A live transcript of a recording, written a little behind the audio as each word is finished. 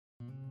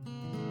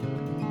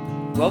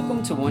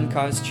Welcome to One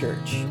Cause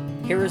Church.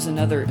 Here is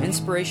another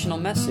inspirational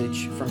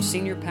message from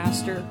Senior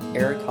Pastor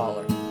Eric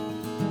Holler.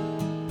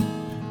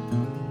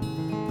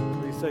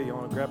 What do you say? You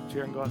want to grab a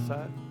chair and go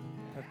outside?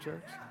 Have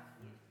church?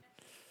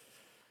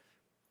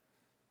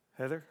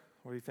 Heather,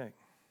 what do you think?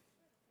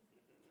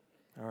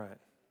 All right.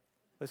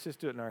 Let's just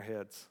do it in our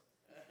heads.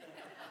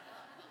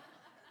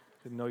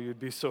 Didn't know you'd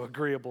be so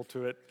agreeable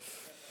to it.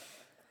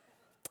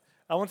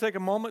 I want to take a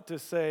moment to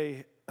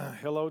say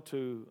hello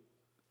to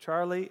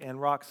Charlie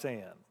and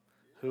Roxanne,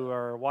 who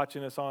are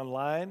watching us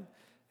online.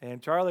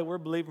 And Charlie, we're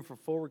believing for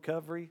full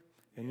recovery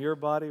in your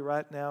body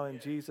right now in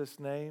Jesus'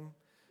 name.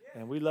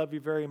 And we love you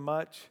very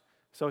much.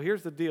 So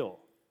here's the deal.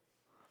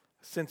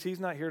 Since he's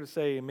not here to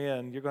say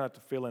amen, you're going to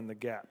have to fill in the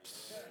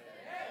gaps.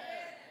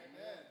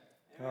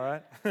 All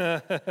right?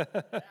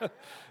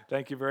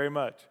 Thank you very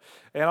much.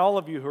 And all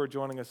of you who are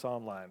joining us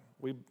online,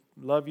 we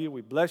love you.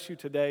 We bless you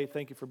today.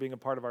 Thank you for being a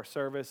part of our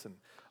service. And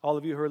all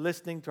of you who are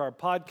listening to our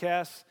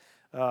podcasts,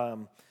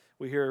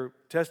 we hear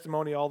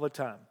testimony all the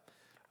time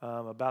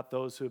about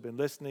those who have been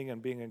listening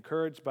and being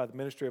encouraged by the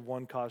ministry of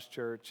One Cause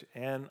Church.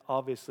 And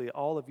obviously,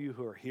 all of you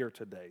who are here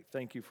today,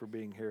 thank you for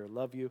being here.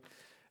 Love you.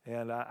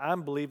 And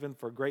I'm believing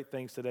for great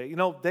things today. You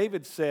know,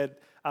 David said,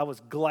 I was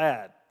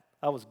glad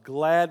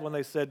when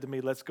they said to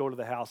me, let's go to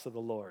the house of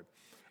the Lord.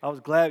 I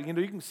was glad. You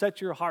know, you can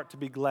set your heart to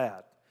be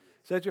glad.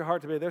 Set your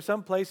heart to be. There's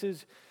some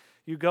places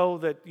you go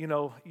that, you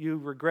know, you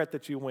regret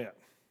that you went.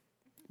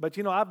 But,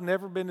 you know, I've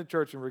never been to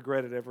church and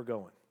regretted ever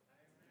going.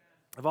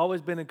 I've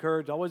always been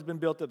encouraged, always been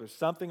built up. There's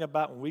something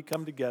about when we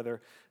come together,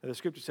 and the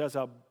Scripture says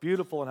how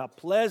beautiful and how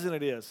pleasant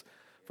it is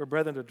for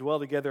brethren to dwell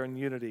together in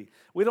unity.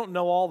 We don't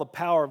know all the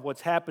power of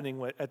what's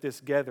happening at this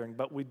gathering,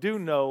 but we do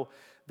know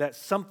that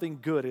something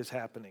good is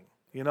happening.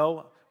 You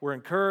know, we're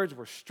encouraged,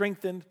 we're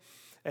strengthened.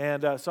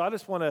 And so I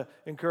just want to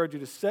encourage you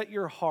to set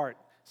your heart,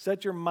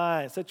 set your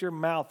mind, set your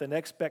mouth in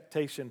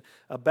expectation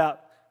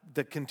about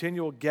the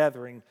continual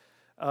gathering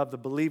of the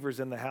believers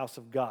in the house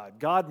of God.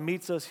 God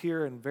meets us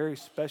here in very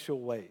special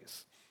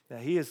ways. Now,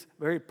 He is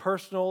very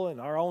personal in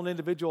our own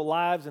individual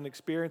lives and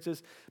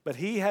experiences, but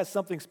He has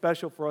something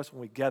special for us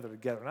when we gather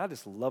together, and I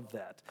just love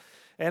that.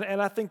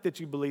 And I think that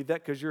you believe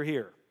that because you're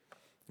here.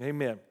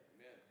 Amen.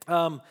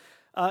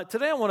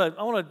 Today I want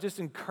to just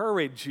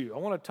encourage you. I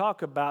want to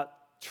talk about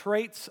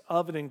traits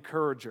of an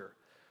encourager.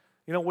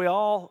 You know, we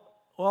all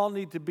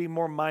need to be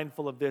more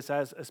mindful of this,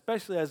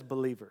 especially as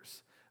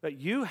believers, that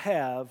you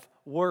have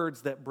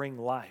words that bring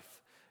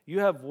life. You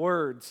have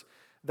words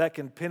that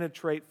can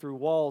penetrate through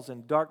walls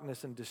and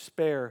darkness and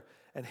despair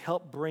and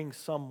help bring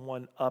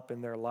someone up in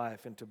their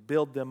life and to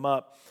build them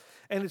up.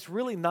 And it's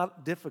really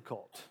not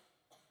difficult.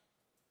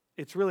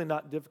 It's really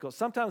not difficult.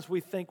 Sometimes we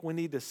think we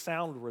need to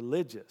sound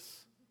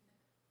religious,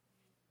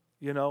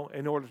 you know,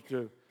 in order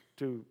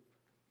to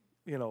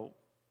you know,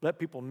 let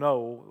people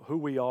know who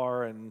we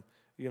are and,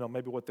 you know,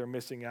 maybe what they're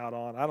missing out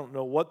on. I don't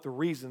know what the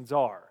reasons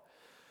are,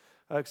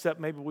 except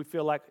maybe we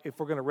feel like if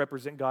we're going to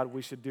represent God,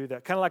 we should do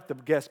that. Kind of like the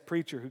guest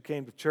preacher who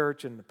came to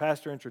church and the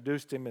pastor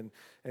introduced him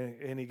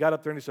and he got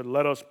up there and he said,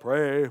 "Let us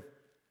pray.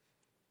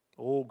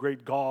 O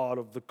great God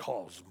of the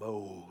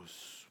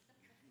cosmos,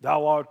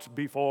 thou art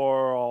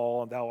before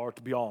all and thou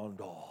art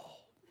beyond all.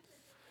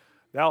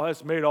 Thou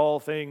hast made all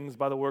things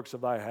by the works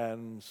of thy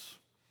hands.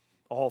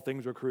 All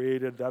things were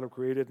created that are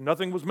created.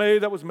 Nothing was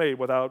made that was made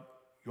without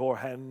your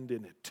hand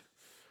in it.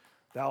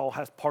 Thou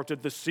hast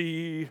parted the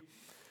sea,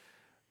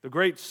 the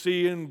great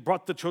sea, and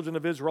brought the children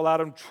of Israel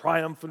out in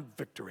triumphant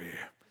victory.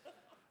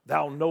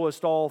 Thou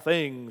knowest all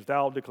things.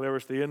 Thou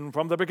declarest the end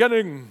from the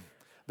beginning,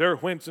 their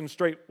whence and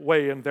straight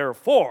way, and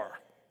therefore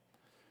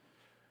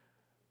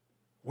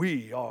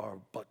we are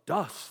but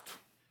dust."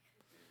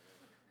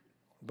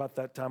 About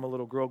that time, a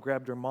little girl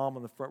grabbed her mom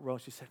on the front row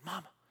and she said,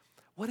 "Mama,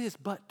 what is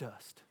butt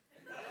dust?"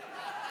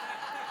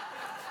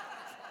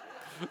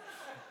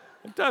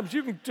 Sometimes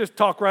you can just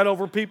talk right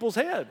over people's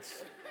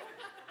heads.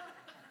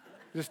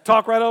 Just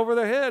talk right over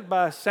their head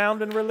by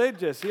sounding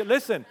religious.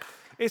 Listen,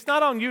 it's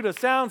not on you to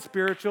sound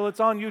spiritual.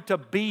 It's on you to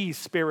be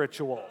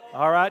spiritual,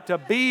 all right? To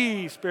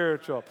be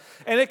spiritual.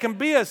 And it can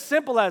be as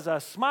simple as a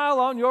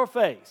smile on your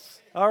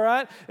face, all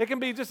right? It can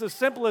be just as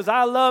simple as,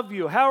 "I love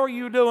you. How are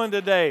you doing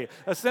today?"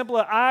 As simple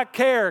as, "I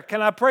care.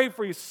 Can I pray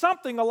for you?"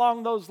 Something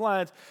along those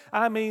lines.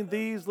 I mean,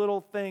 these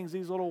little things,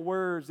 these little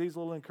words, these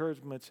little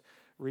encouragements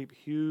reap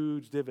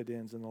huge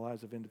dividends in the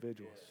lives of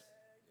individuals.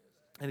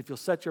 And if you'll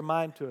set your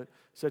mind to it,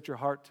 set your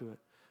heart to it,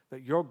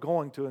 that you're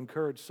going to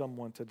encourage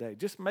someone today.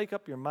 Just make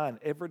up your mind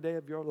every day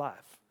of your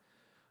life,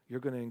 you're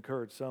going to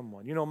encourage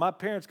someone. You know, my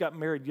parents got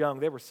married young.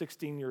 They were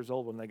 16 years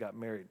old when they got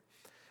married.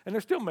 And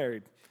they're still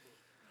married.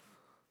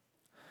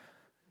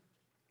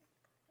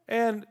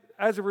 And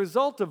as a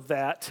result of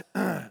that,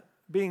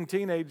 being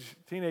teenage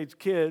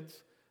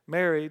kids,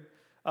 married,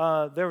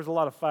 there was a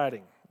lot of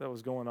fighting that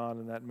was going on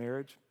in that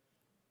marriage.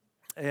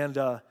 And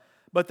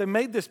but they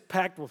made this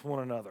pact with one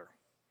another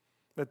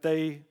that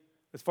they,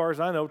 as far as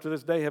I know, to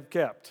this day have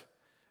kept.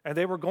 And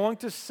they were going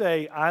to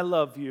say, "I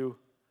love you,"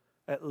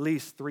 at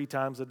least 3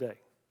 times a day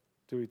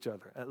to each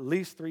other, at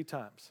least 3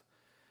 times.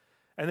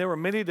 And there were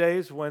many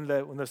days when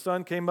the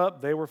sun came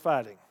up, they were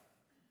fighting.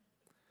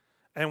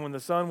 And when the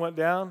sun went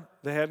down,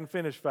 they hadn't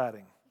finished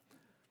fighting.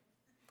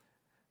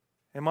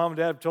 And Mom and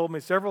Dad have told me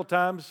several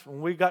times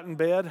when we got in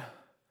bed,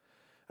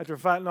 after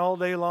fighting all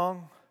day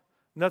long,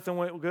 nothing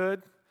went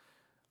good,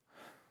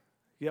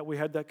 yet we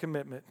had that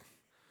commitment.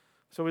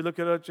 So we look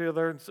at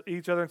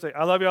each other and say,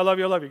 I love you, I love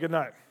you, I love you, good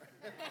night.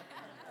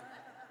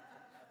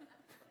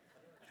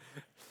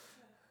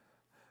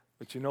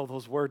 But you know,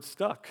 those words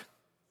stuck.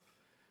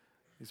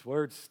 These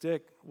words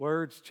stick.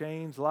 Words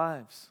change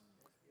lives.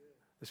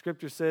 The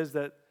scripture says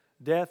that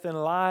death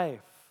and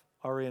life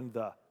are in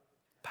the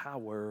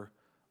power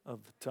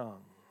of the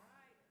tongue.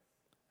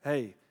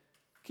 Hey,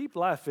 keep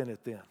life in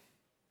it then.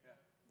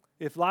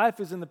 If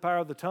life is in the power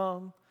of the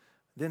tongue,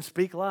 then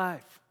speak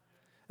life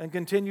and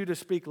continue to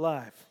speak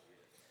life.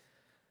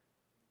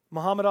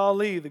 Muhammad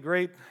Ali, the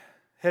great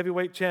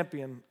heavyweight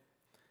champion,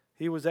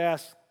 he was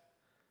asked,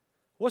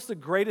 what's the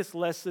greatest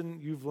lesson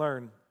you've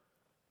learned?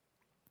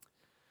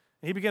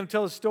 And he began to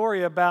tell a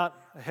story about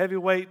a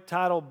heavyweight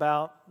title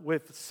bout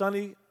with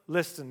Sonny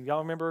Liston.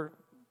 Y'all remember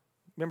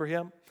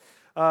him?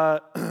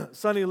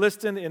 Sonny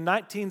Liston in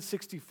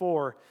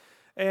 1964.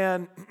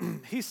 And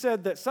he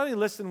said that Sonny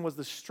Liston was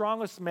the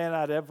strongest man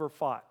I'd ever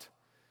fought.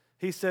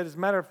 He said, as a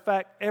matter of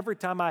fact, every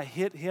time I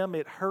hit him,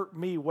 it hurt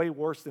me way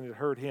worse than it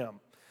hurt him.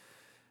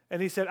 And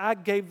he said, I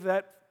gave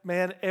that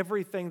man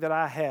everything that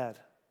I had.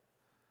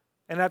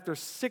 And after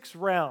 6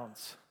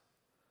 rounds,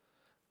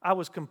 I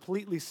was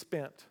completely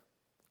spent.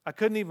 I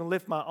couldn't even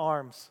lift my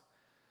arms.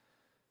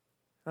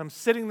 I'm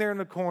sitting there in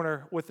the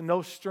corner with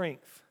no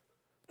strength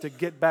to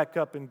get back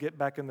up and get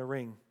back in the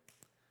ring.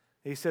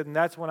 He said, and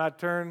that's when I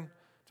turned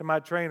to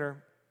my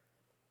trainer,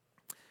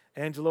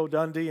 Angelo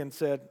Dundee, and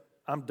said,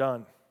 I'm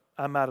done.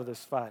 I'm out of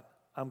this fight.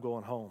 I'm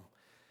going home.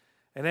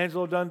 And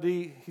Angelo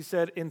Dundee, he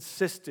said,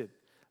 insisted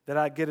that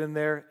I get in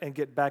there and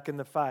get back in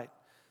the fight.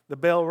 The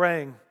bell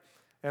rang,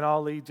 and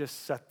Ali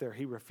just sat there.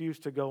 He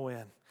refused to go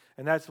in.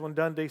 And that's when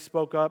Dundee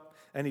spoke up,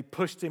 and he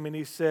pushed him, and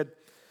he said,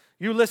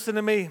 you listen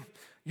to me.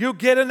 You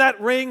get in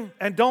that ring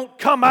and don't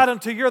come out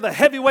until you're the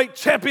heavyweight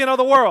champion of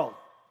the world.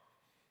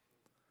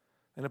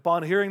 And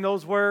upon hearing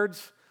those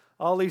words,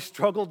 Ali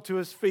struggled to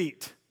his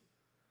feet,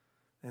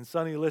 and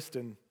Sonny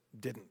Liston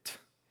didn't.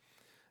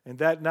 And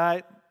that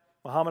night,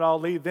 Muhammad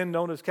Ali, then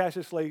known as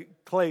Cassius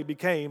Clay,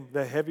 became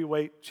the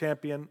heavyweight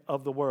champion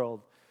of the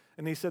world.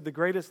 And he said, the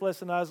greatest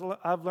lesson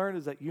I've learned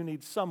is that you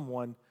need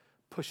someone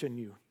pushing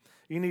you.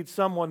 You need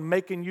someone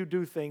making you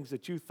do things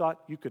that you thought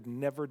you could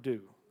never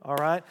do. All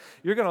right?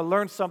 You're going to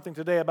learn something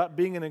today about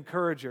being an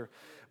encourager.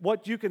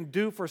 What you can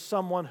do for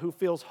someone who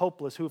feels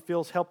hopeless, who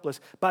feels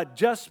helpless, by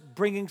just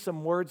bringing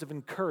some words of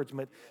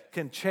encouragement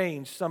can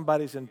change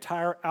somebody's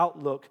entire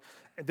outlook,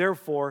 and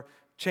therefore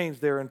change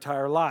their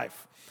entire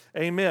life.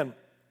 Amen.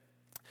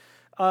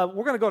 We're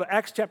going to go to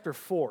Acts chapter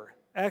 4.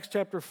 Acts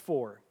chapter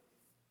 4.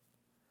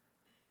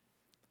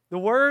 The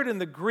word in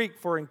the Greek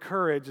for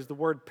encourage is the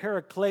word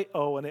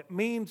parakleo, and it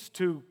means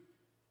to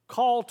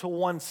call to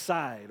one's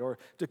side or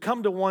to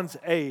come to one's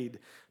aid,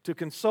 to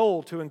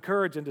console, to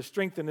encourage, and to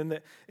strengthen.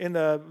 In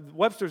the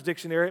Webster's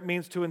dictionary, it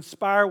means to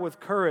inspire with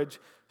courage,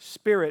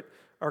 spirit,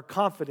 or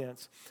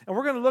confidence. And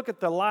we're going to look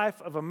at the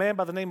life of a man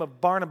by the name of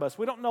Barnabas.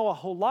 We don't know a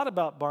whole lot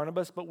about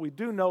Barnabas, but we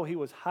do know he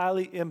was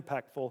highly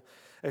impactful,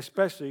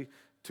 especially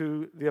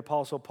to the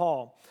Apostle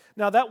Paul.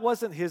 Now, that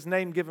wasn't his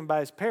name given by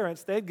his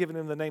parents. They had given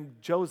him the name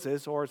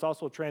Joseph, or it's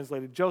also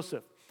translated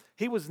Joseph.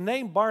 He was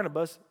named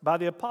Barnabas by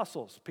the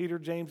apostles, Peter,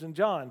 James, and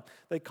John.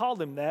 They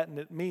called him that, and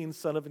it means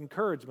son of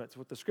encouragement. It's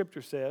what the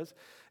scripture says.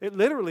 It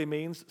literally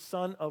means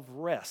son of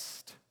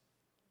rest.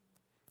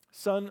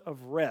 Son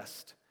of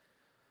rest.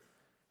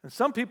 And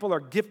some people are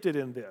gifted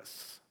in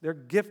this. They're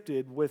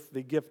gifted with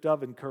the gift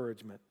of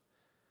encouragement.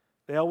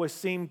 They always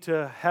seem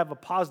to have a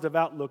positive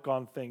outlook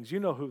on things. You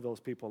know who those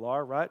people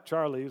are, right?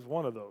 Charlie is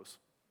one of those.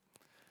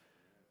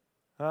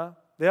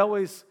 They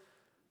always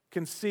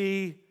can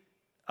see,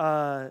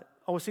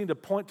 always seem to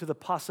point to the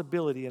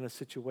possibility in a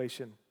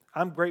situation.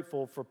 I'm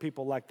grateful for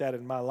people like that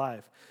in my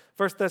life.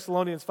 1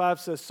 Thessalonians 5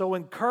 says, so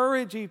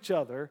encourage each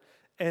other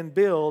and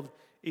build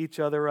each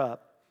other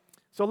up.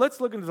 So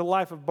let's look into the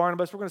life of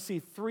Barnabas. We're going to see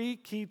 3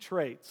 key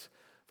traits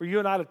for you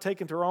and I to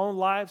take into our own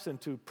lives and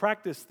to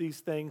practice these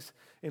things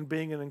in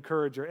being an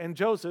encourager. And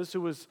Joseph,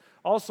 who was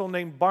also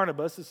named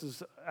Barnabas, this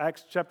is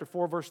Acts chapter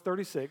 4, verse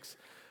 36,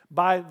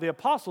 by the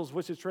apostles,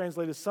 which is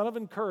translated son of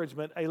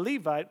encouragement, a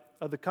Levite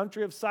of the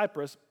country of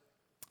Cyprus,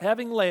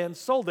 having land,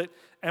 sold it,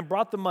 and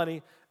brought the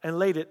money and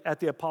laid it at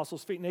the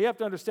apostles' feet. Now you have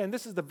to understand,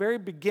 this is the very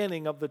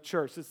beginning of the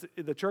church. It's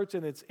the church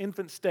in its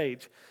infant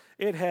stage.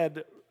 It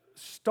had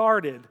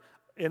started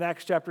in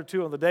Acts chapter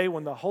 2 on the day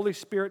when the Holy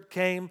Spirit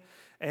came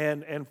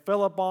and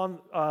fell upon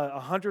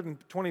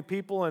 120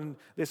 people, and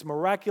this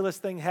miraculous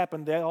thing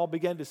happened. They all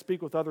began to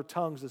speak with other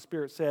tongues, the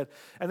Spirit said.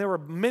 And there were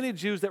many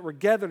Jews that were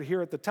gathered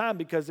here at the time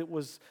because it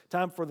was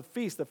time for the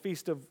feast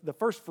of the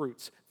first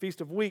fruits, Feast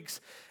of Weeks.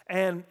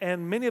 And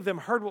many of them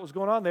heard what was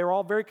going on. They were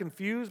all very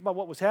confused by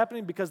what was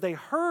happening because they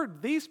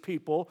heard these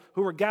people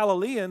who were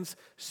Galileans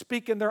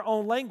speak in their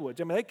own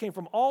language. I mean, they came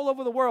from all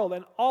over the world,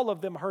 and all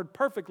of them heard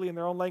perfectly in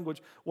their own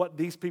language what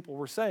these people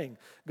were saying.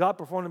 God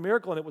performed a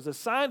miracle, and it was a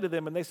sign to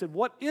them, and they said,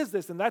 "What is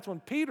this?" And that's when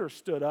Peter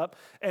stood up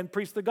and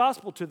preached the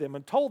gospel to them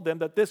and told them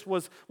that this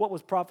was what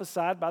was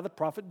prophesied by the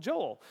prophet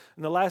Joel.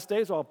 In the last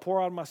days, I'll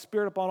pour out my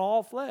Spirit upon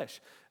all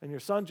flesh, and your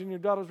sons and your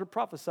daughters will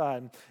prophesy.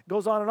 And it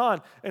goes on and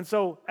on. And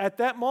so at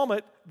that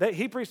moment,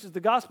 he preaches the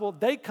gospel.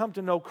 They come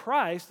to know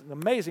Christ, an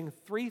amazing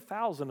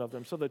 3,000 of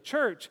them. So the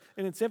church,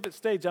 in its infant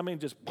stage,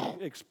 just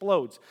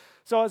explodes.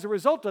 So as a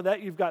result of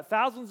that, you've got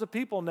thousands of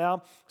people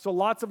now, so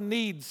lots of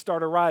needs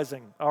start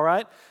arising, all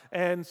right?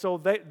 And so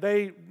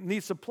they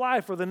need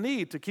supply for the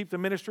need to keep the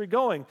ministry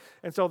going.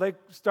 And so they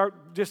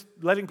start just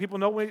letting people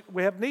know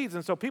we have needs.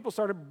 And so people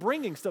started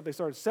bringing stuff. They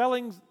started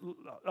selling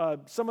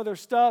some of their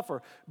stuff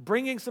or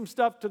bringing some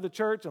stuff to the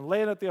church and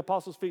laying it at the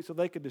apostles' feet so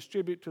they could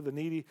distribute to the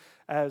needy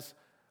as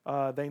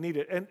they need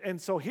it. And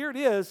so here it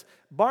is.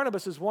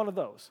 Barnabas is one of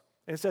those.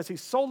 And it says he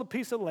sold a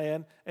piece of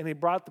land and he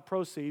brought the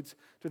proceeds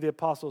to the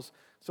apostles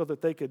so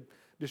that they could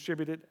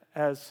distribute it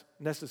as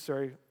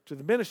necessary to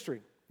the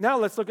ministry. Now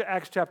let's look at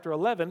Acts chapter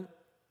 11,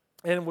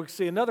 and we'll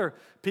see another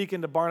peek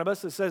into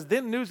Barnabas. It says,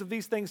 "Then news of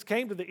these things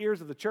came to the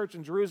ears of the church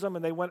in Jerusalem,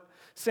 and they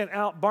sent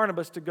out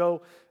Barnabas to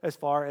go as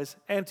far as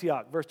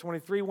Antioch." Verse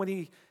 23, "When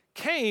he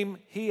came,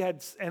 he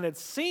had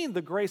seen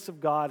the grace of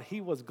God, he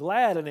was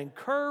glad and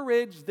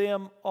encouraged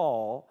them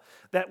all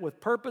that with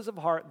purpose of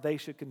heart they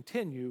should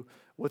continue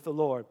with the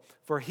Lord.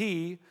 For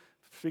he,"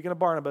 speaking of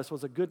Barnabas,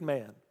 "was a good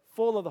man,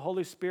 full of the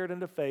Holy Spirit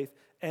and of faith,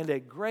 and a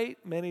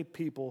great many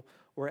people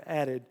were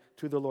added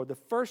to the Lord." The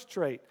first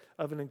trait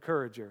of an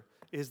encourager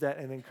is that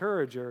an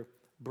encourager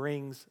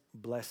brings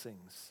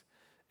blessings.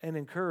 An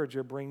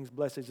encourager brings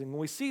blessings. And when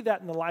we see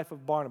that in the life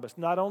of Barnabas,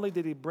 not only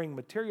did he bring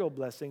material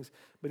blessings,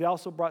 but he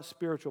also brought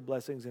spiritual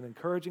blessings in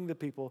encouraging the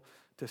people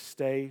to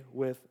stay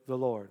with the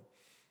Lord.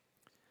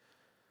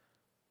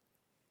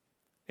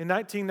 In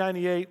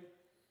 1998,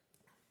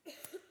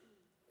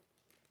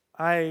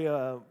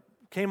 I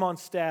came on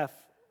staff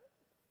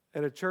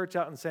at a church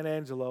out in San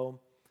Angelo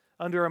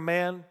under a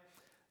man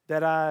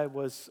that I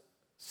was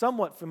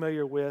somewhat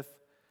familiar with,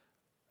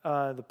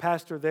 the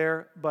pastor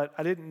there, but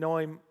I didn't know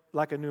him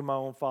like I knew my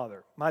own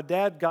father. My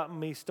dad got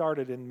me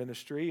started in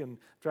ministry, and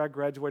after I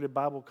graduated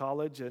Bible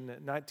college in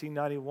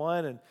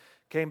 1991 and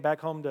came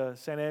back home to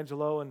San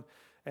Angelo,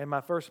 and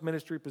my first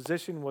ministry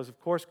position was, of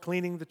course,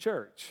 cleaning the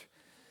church.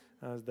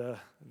 The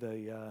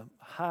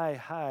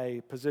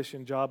high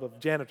position job of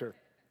janitor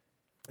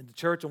in the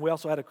church, and we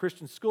also had a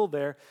Christian school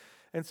there.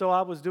 And so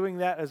I was doing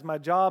that as my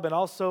job, and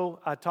also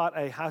I taught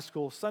a high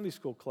school Sunday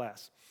school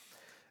class.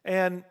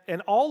 And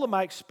all of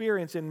my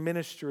experience in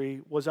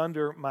ministry was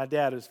under my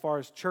dad as far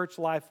as church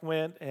life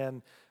went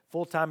and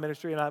full-time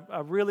ministry, and I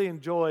really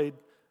enjoyed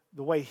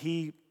the way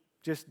he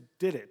just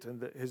did it.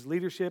 And his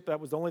leadership, that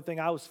was the only thing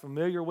I was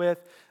familiar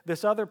with.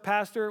 This other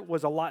pastor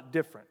was a lot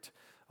different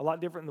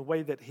in the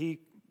way that he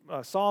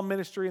saw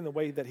ministry and the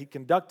way that he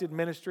conducted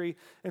ministry.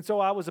 And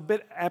so I was a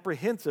bit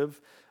apprehensive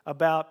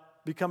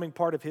about becoming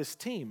part of his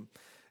team.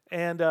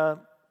 And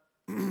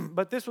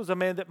but this was a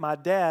man that my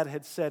dad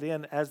had set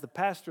in as the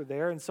pastor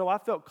there, and so I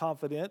felt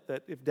confident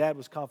that if Dad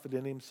was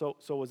confident in him, so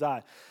was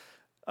I.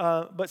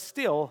 But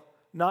still,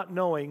 not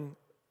knowing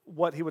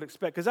what he would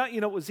expect, because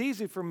it was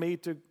easy for me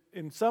to,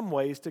 in some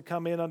ways, to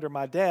come in under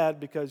my dad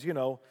because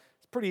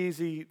it's pretty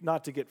easy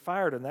not to get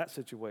fired in that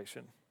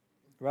situation,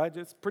 right?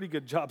 It's pretty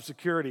good job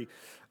security,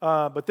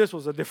 but this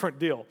was a different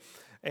deal,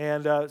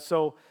 and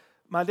so.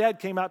 My dad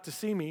came out to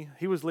see me.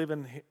 He was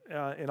living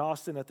in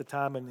Austin at the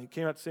time, and he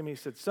came out to see me. He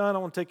said, "Son, I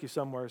want to take you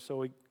somewhere."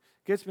 So he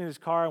gets me in his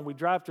car, and we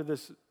drive to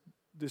this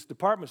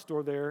department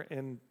store there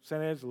in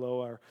San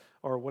Angelo,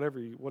 or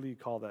whatever. What do you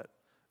call that?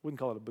 Wouldn't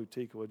call it a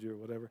boutique, would you, or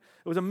whatever?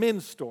 It was a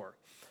men's store,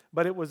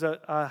 but it was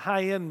a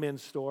high-end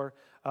men's store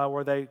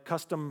where they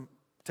custom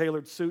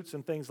tailored suits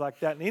and things like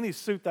that. And any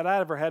suit that I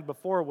ever had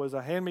before was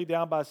a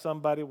hand-me-down by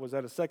somebody, was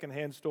at a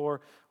second-hand store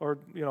or,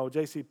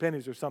 J.C.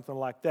 Penney's or something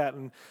like that.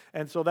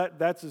 And so that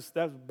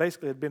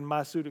basically had been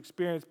my suit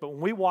experience. But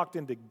when we walked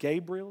into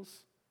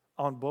Gabriel's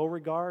on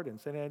Beauregard in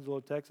San Angelo,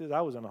 Texas,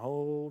 I was in a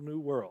whole new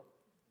world.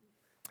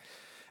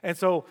 And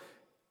so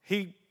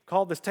he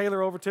called this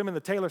tailor over to him, and the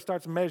tailor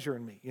starts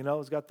measuring me.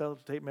 He's got the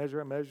tape measure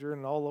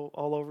and all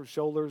over his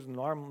shoulders and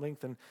arm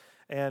length.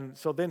 And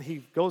so then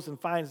he goes and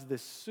finds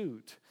this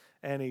suit,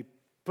 and he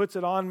puts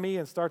it on me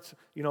and starts,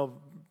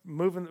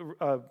 moving,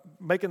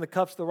 making the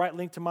cuffs the right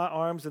length to my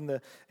arms and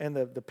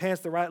the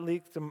pants the right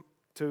length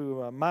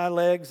to my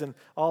legs and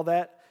all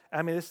that.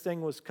 I mean, this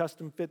thing was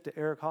custom fit to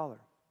Eric Holler.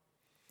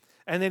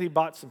 And then he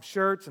bought some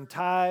shirts and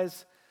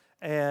ties.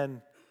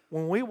 And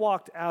when we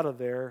walked out of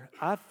there,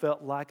 I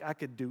felt like I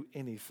could do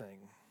anything.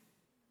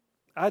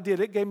 I did.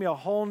 It gave me a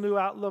whole new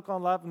outlook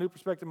on life, a new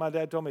perspective. My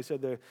dad told me, he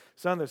said,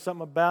 son, there's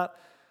something about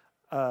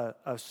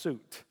a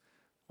suit,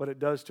 what it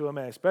does to a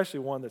man, especially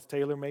one that's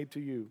tailor-made to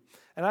you.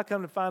 And I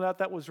come to find out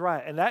that was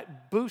right. And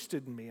that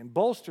boosted me and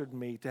bolstered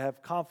me to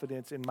have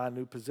confidence in my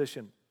new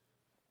position.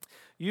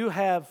 You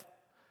have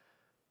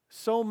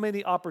so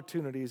many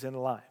opportunities in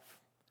life,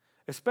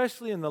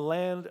 especially in the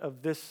land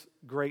of this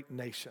great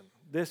nation,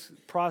 this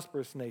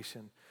prosperous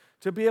nation,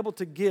 to be able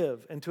to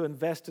give and to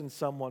invest in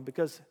someone,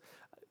 because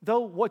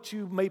though what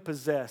you may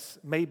possess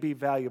may be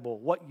valuable,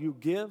 what you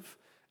give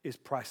is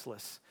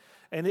priceless,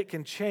 and it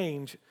can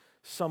change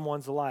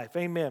someone's life.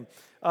 Amen.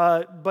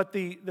 But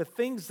the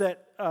things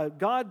that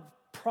God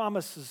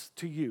promises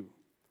to you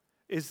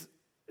is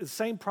the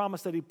same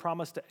promise that he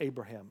promised to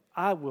Abraham.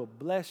 I will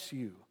bless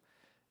you,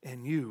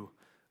 and you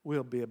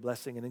will be a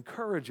blessing. An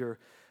encourager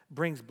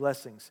brings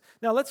blessings.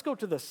 Now let's go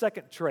to the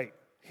second trait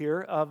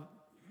here of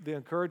the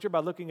encourager by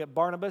looking at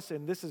Barnabas,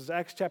 and this is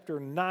Acts chapter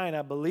 9,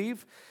 I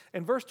believe.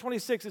 In verse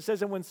 26, it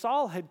says, and when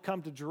Saul had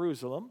come to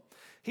Jerusalem,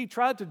 he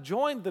tried to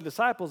join the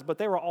disciples, but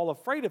they were all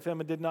afraid of him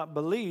and did not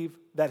believe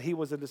that he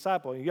was a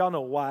disciple. And y'all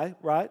know why,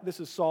 right? This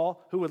is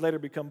Saul, who would later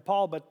become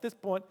Paul, but at this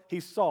point,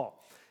 he's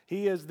Saul.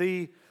 He is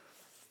the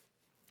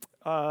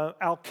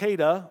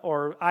Al-Qaeda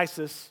or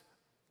ISIS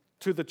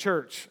to the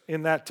church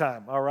in that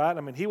time, all right?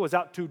 I mean, he was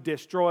out to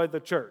destroy the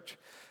church.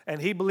 And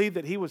he believed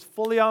that he was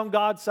fully on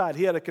God's side.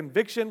 He had a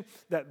conviction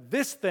that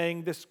this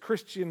thing, this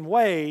Christian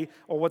way,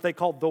 or what they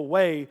called the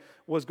way,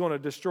 was going to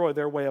destroy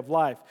their way of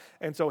life.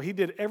 And so he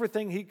did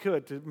everything he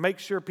could to make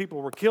sure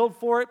people were killed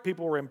for it,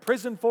 people were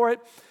imprisoned for it,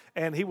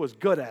 and he was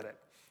good at it.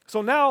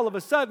 So now all of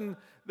a sudden,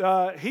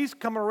 he's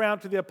coming around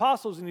to the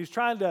apostles and he's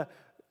trying to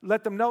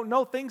let them know,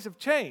 no, things have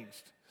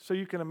changed. So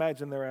you can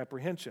imagine their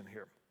apprehension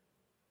here.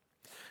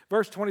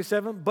 Verse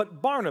 27,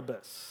 but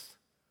Barnabas.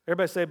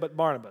 Everybody say, but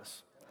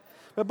Barnabas.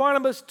 But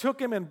Barnabas took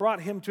him and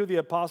brought him to the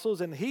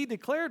apostles, and he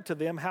declared to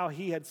them how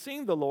he had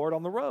seen the Lord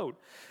on the road,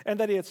 and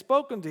that he had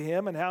spoken to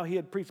him, and how he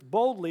had preached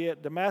boldly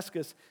at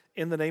Damascus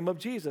in the name of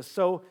Jesus.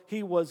 So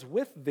he was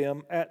with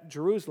them at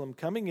Jerusalem,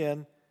 coming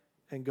in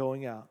and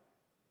going out.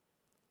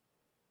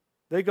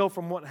 They go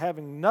from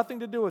having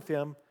nothing to do with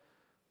him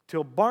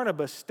till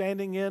Barnabas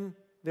standing in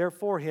there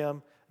for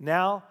him.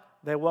 Now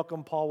they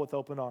welcome Paul with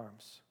open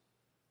arms.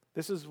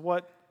 This is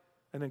what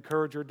an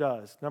encourager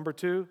does. Number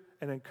two,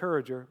 an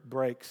encourager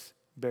breaks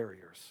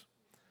barriers.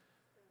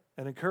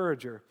 An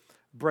encourager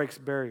breaks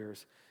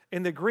barriers.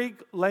 In the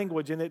Greek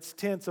language, in its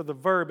tense of the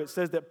verb, it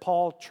says that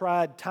Paul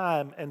tried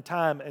time and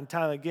time and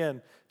time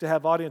again to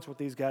have audience with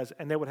these guys,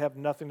 and they would have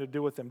nothing to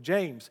do with him.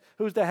 James,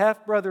 who's the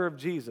half-brother of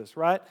Jesus,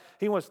 right?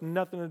 He wants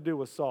nothing to do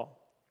with Saul.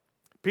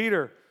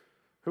 Peter,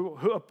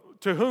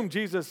 to whom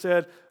Jesus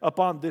said,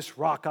 upon this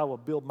rock I will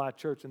build my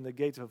church, and the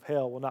gates of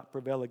hell will not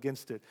prevail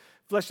against it.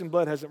 Flesh and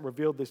blood hasn't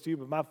revealed this to you,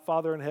 but my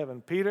Father in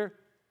heaven. Peter,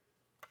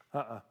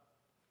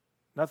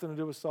 nothing to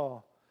do with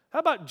Saul. How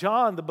about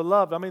John, the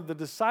beloved? I mean, the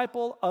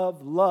disciple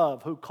of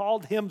love, who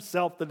called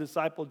himself the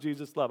disciple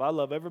Jesus loved. I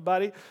love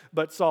everybody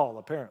but Saul,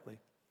 apparently.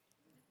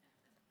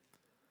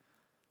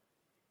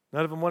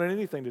 None of them wanted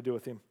anything to do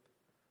with him.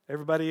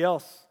 Everybody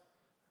else,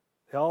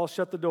 they all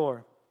shut the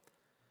door.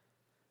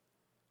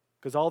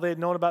 Because all they had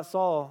known about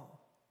Saul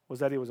was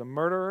that he was a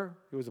murderer,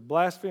 he was a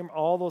blasphemer,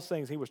 all those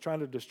things. He was trying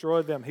to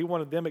destroy them. He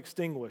wanted them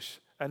extinguished.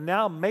 And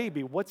now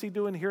maybe, what's he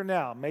doing here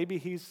now? Maybe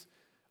he's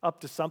up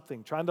to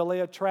something, trying to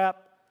lay a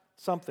trap,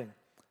 something.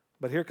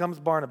 But here comes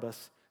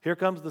Barnabas. Here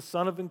comes the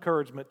son of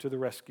encouragement to the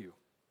rescue.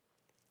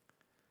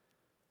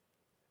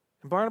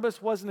 And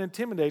Barnabas wasn't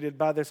intimidated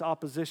by this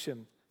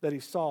opposition that he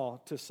saw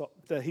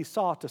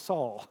to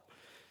Saul.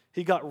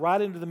 He got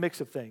right into the mix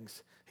of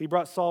things. He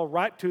brought Saul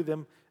right to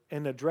them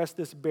and addressed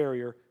this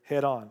barrier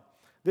head on.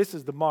 This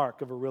is the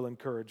mark of a real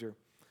encourager.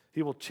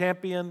 He will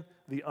champion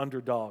the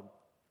underdog.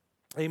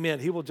 Amen.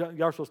 He will.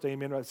 Y'all supposed to say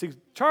amen right. See,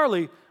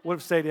 Charlie would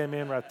have said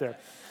amen right there.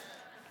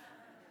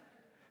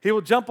 He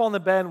will jump on the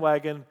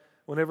bandwagon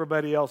when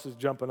everybody else is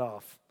jumping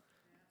off.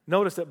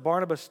 Notice that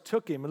Barnabas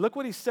took him. And look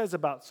what he says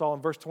about Saul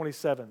in verse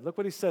 27. Look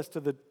what he says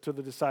to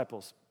the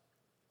disciples.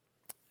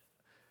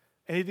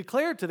 And he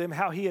declared to them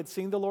how he had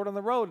seen the Lord on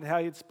the road, and how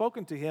he had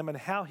spoken to him, and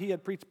how he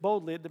had preached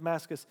boldly at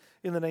Damascus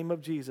in the name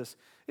of Jesus.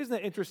 Isn't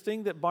it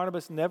interesting that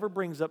Barnabas never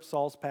brings up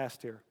Saul's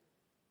past here?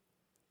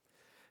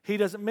 He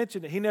doesn't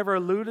mention it. He never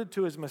alluded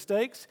to his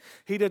mistakes.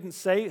 He didn't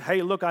say,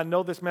 hey, look, I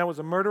know this man was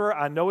a murderer.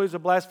 I know he was a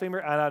blasphemer.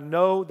 And I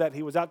know that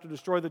he was out to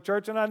destroy the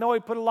church. And I know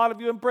he put a lot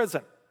of you in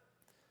prison.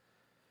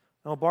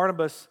 No,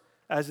 Barnabas,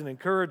 as an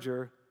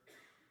encourager,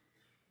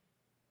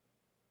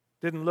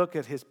 didn't look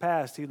at his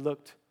past. He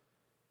looked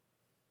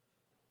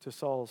to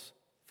Saul's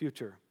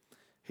future.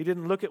 He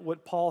didn't look at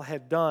what Paul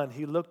had done.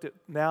 He looked at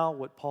now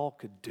what Paul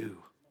could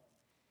do.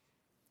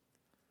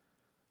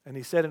 And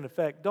he said, in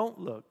effect, don't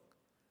look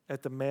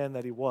at the man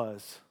that he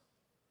was.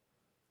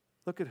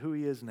 Look at who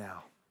he is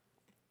now.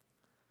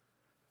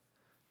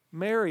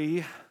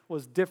 Mary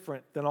was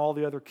different than all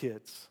the other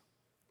kids,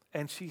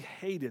 and she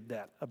hated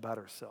that about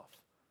herself.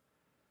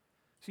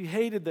 She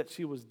hated that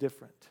she was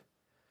different.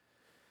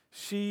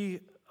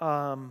 She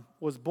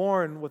was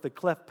born with a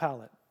cleft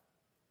palate,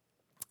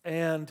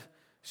 and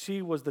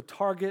she was the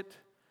target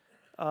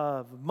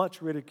of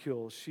much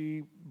ridicule.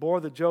 She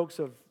bore the jokes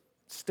of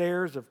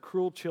stares of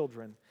cruel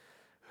children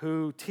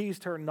who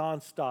teased her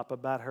nonstop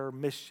about her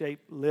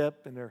misshaped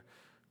lip and her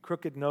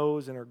crooked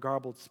nose and her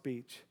garbled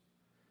speech.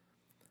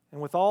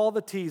 And with all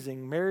the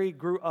teasing, Mary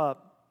grew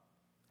up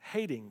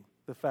hating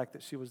the fact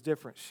that she was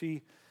different.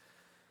 She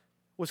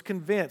was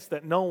convinced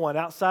that no one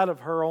outside of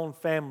her own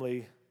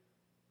family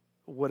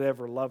would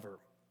ever love her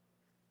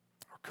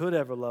or could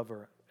ever love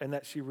her, and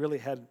that she really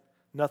had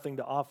nothing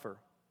to offer.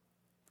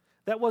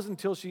 That wasn't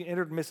until she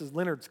entered Mrs.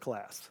 Leonard's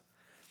class.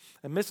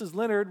 And Mrs.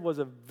 Leonard was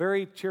a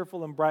very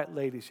cheerful and bright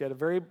lady. She had a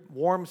very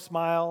warm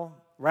smile,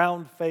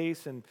 round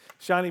face, and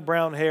shiny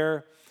brown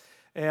hair.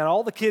 And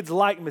all the kids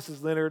liked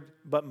Mrs. Leonard,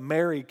 but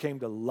Mary came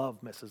to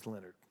love Mrs.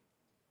 Leonard.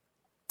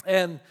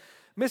 And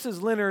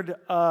Mrs. Leonard,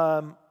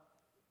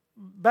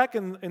 back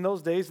in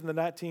those days, in the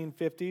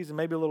 1950s, and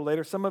maybe a little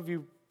later, some of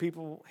you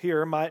people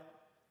here might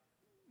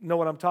know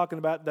what I'm talking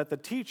about, that the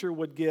teacher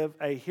would give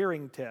a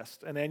hearing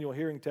test, an annual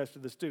hearing test to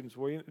the students.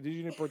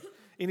 Did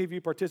any of you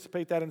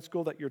participate that in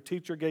school, that your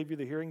teacher gave you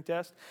the hearing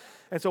test?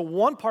 And so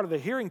one part of the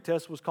hearing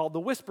test was called the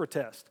whisper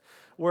test,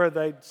 where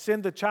they'd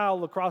send the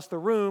child across the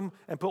room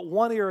and put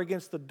one ear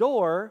against the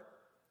door,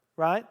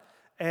 right?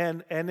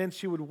 And then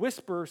she would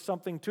whisper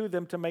something to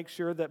them to make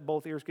sure that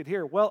both ears could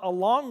hear. Well,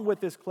 along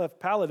with this cleft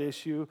palate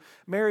issue,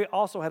 Mary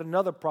also had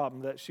another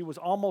problem, that she was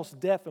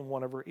almost deaf in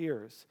one of her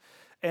ears.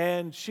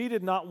 And she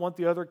did not want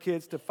the other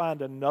kids to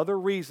find another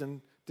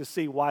reason to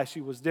see why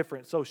she was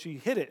different. So she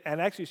hid it, and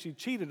actually she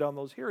cheated on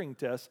those hearing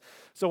tests.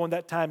 So when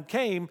that time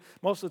came,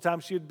 most of the time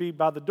she'd be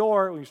by the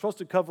door. When you're supposed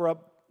to cover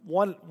up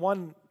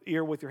one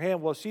ear with your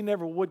hand, well, she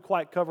never would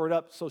quite cover it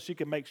up so she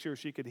could make sure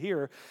she could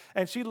hear.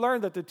 And she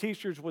learned that the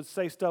teachers would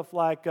say stuff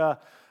like,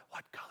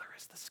 what color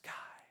is the sky?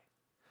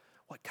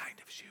 What kind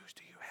of shoes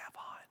do you have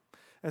on?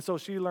 And so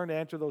she learned to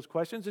answer those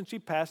questions, and she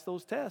passed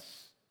those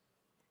tests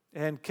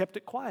and kept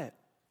it quiet.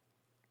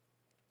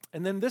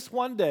 And then this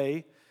one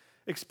day,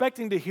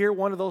 expecting to hear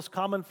one of those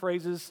common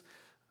phrases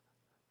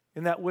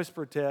in that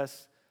whisper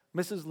test,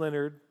 Mrs.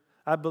 Leonard,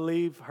 I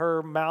believe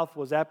her mouth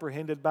was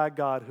apprehended by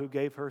God, who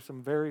gave her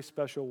some very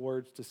special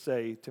words to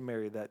say to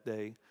Mary that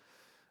day.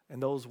 And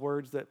those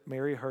words that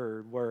Mary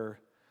heard were,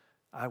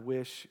 I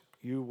wish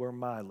you were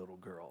my little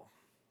girl.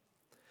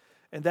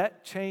 And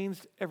that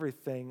changed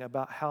everything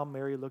about how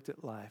Mary looked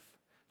at life,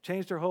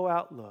 changed her whole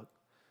outlook.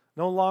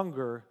 No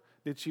longer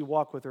did she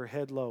walk with her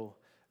head low.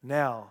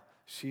 Now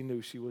she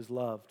knew she was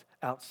loved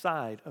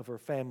outside of her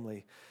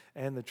family.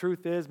 And the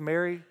truth is,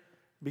 Mary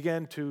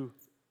began to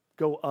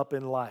go up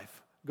in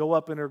life, go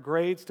up in her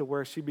grades to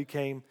where she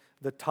became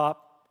the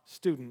top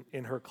student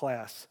in her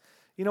class.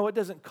 You know, it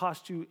doesn't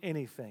cost you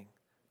anything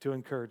to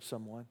encourage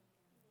someone,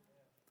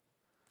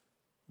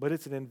 but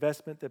it's an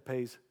investment that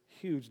pays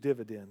huge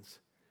dividends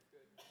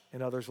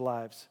in others'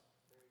 lives.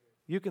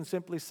 You can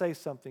simply say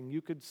something.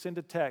 You could send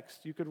a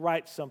text. You could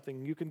write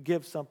something. You can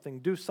give something,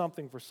 do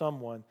something for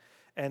someone.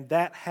 And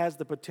that has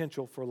the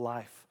potential for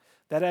life.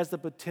 That has the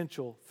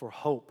potential for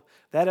hope.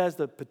 That has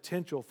the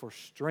potential for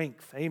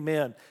strength,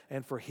 amen,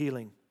 and for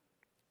healing.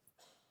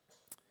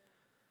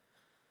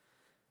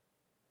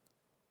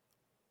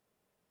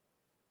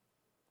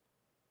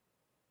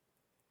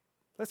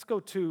 Let's go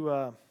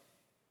to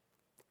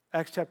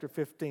Acts chapter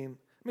 15.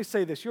 Let me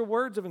say this. Your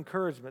words of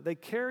encouragement, they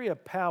carry a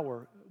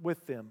power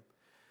with them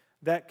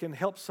that can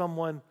help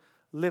someone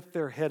lift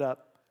their head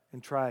up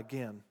and try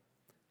again.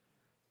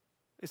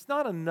 It's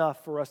not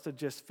enough for us to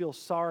just feel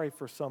sorry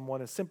for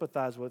someone and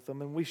sympathize with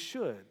them, and we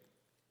should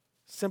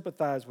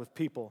sympathize with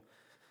people.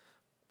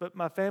 But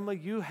my family,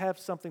 you have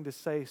something to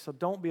say, so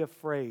don't be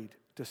afraid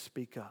to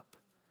speak up.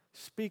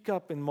 Speak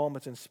up in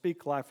moments and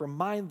speak life.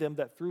 Remind them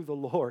that through the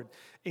Lord,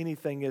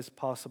 anything is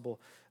possible.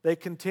 They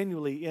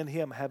continually in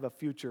Him have a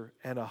future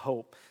and a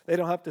hope. They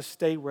don't have to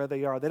stay where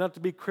they are. They don't have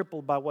to be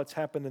crippled by what's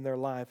happened in their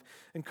life.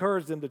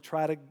 Encourage them to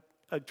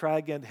try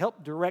again.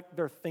 Help direct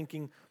their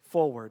thinking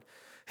forward.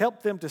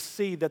 Help them to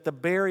see that the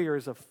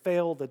barriers of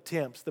failed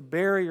attempts, the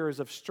barriers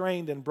of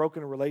strained and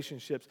broken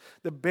relationships,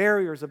 the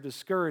barriers of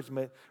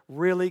discouragement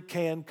really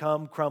can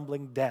come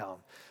crumbling down.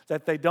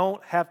 That they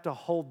don't have to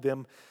hold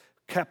them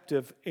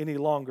captive any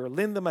longer.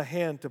 Lend them a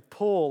hand to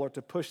pull or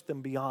to push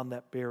them beyond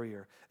that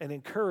barrier. An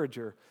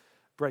encourager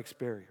breaks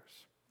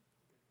barriers.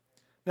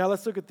 Now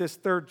let's look at this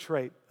third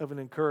trait of an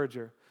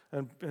encourager.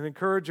 An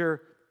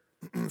encourager,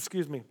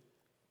 excuse me,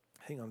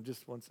 hang on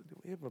just one second.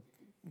 Do we have a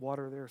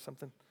water there or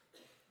something?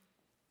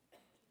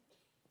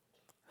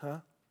 Huh?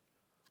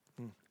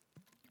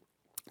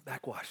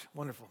 Backwash,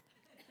 wonderful.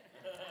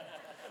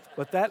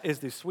 But that is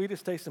the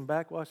sweetest tasting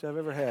backwash I've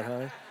ever had,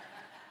 honey.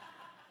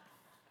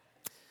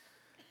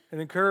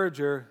 An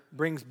encourager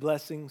brings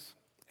blessings.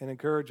 An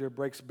encourager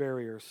breaks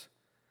barriers.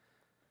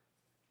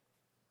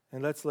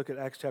 And let's look at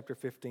Acts chapter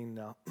 15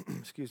 now.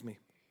 Excuse me.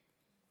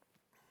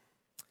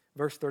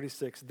 Verse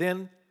 36.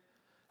 Then,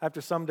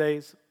 after some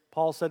days,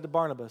 Paul said to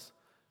Barnabas,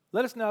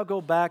 let us now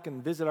go back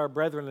and visit our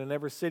brethren in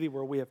every city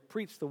where we have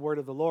preached the word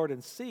of the Lord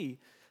and see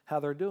how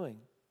they're doing.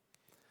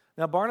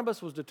 Now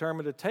Barnabas was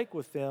determined to take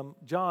with them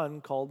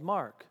John called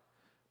Mark,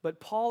 but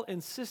Paul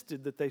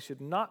insisted that they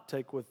should not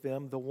take with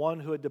them the one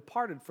who had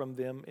departed from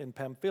them in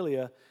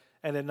Pamphylia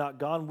and had not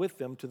gone with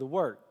them to the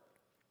work.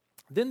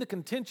 Then the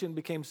contention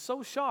became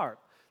so sharp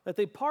that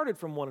they parted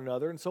from one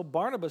another, and so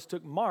Barnabas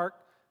took Mark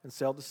and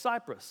sailed to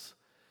Cyprus.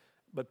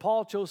 But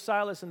Paul chose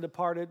Silas and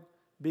departed,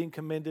 being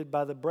commended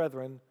by the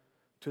brethren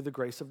to the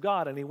grace of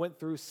God. And he went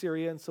through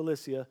Syria and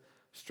Cilicia,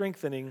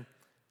 strengthening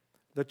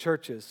the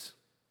churches.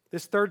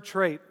 This third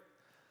trait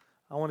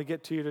I want to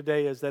get to you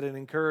today is that an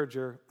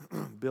encourager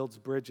builds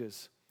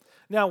bridges.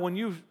 Now,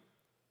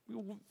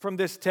 from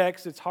this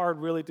text, it's hard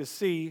really to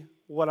see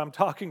what I'm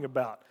talking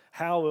about.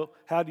 How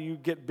do you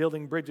get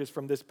building bridges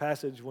from this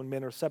passage when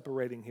men are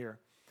separating here?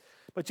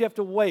 But you have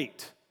to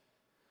wait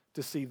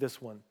to see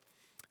this one.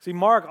 See,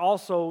 Mark,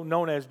 also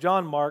known as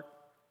John Mark,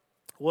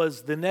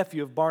 was the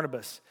nephew of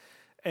Barnabas.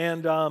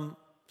 And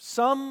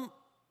some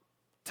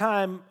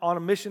time on a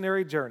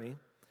missionary journey,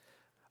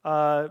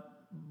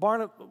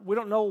 we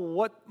don't know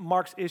what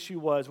Mark's issue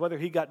was, whether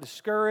he got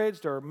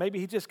discouraged or maybe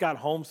he just got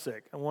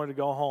homesick and wanted to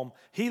go home.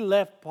 He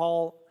left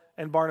Paul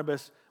and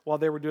Barnabas while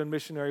they were doing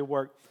missionary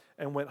work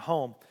and went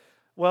home.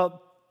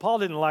 Well, Paul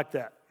didn't like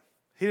that.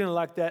 He didn't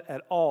like that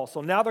at all. So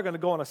now they're going to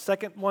go on a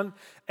second one,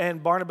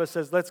 and Barnabas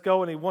says, let's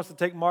go, and he wants to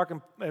take Mark,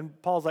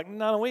 and Paul's like,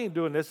 no, we ain't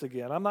doing this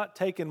again. I'm not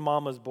taking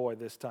mama's boy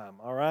this time,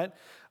 all right?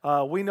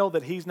 We know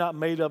that he's not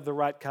made of the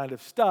right kind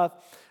of stuff,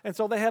 and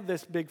so they have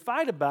this big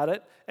fight about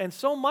it, and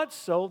so much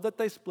so that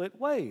they split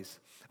ways.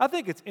 I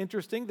think it's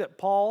interesting that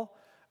Paul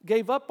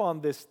gave up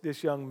on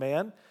this young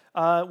man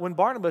when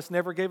Barnabas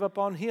never gave up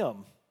on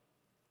him.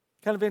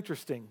 Kind of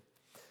interesting.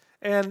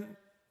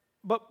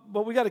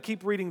 But we got to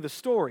keep reading the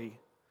story.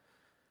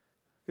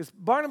 Because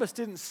Barnabas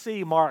didn't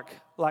see Mark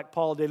like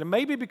Paul did. And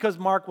maybe because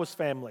Mark was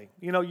family.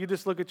 You know, you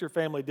just look at your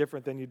family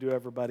different than you do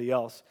everybody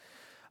else.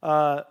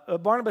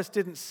 Barnabas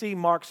didn't see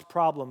Mark's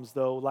problems,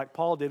 though, like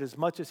Paul did, as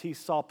much as he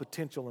saw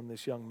potential in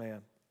this young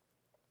man.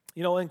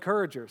 You know,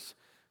 encouragers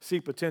see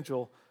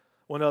potential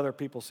when other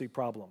people see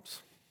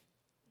problems.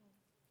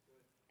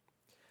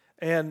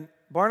 And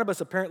Barnabas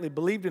apparently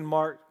believed in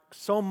Mark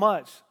so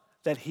much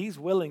that he's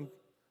willing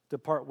to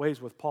part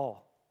ways with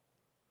Paul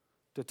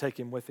to take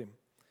him with him.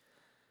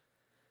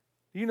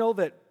 You know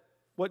that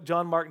what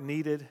John Mark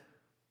needed?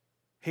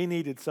 He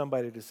needed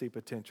somebody to see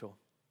potential.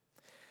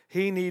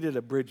 He needed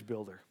a bridge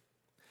builder.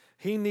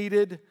 He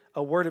needed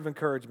a word of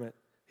encouragement.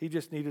 He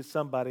just needed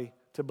somebody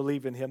to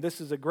believe in him.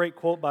 This is a great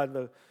quote by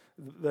the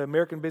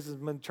American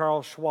businessman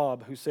Charles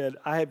Schwab, who said,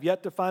 I have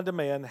yet to find a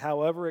man,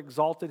 however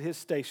exalted his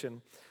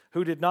station,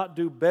 who did not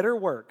do better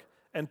work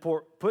and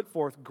put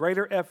forth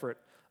greater effort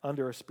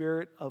under a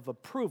spirit of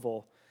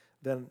approval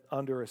than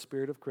under a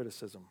spirit of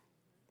criticism.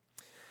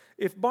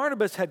 If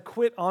Barnabas had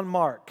quit on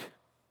Mark,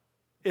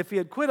 then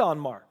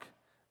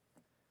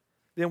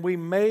we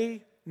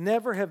may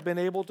never have been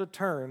able to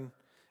turn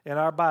in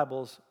our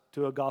Bibles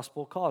to a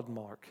gospel called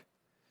Mark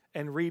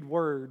and read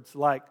words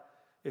like,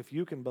 if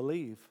you can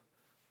believe,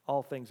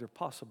 all things are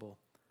possible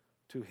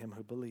to him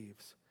who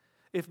believes.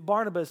 If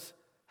Barnabas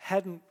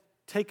hadn't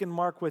taken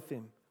Mark with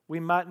him,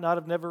 we might not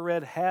have never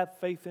read, have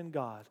faith in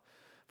God.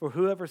 For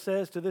whoever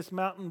says to this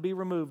mountain, be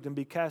removed and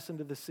be cast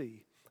into the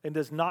sea, and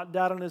does not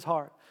doubt in his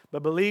heart,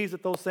 but believes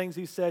that those things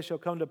he says shall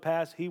come to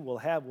pass, he will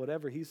have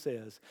whatever he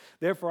says.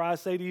 Therefore I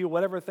say to you,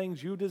 whatever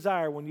things you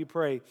desire when you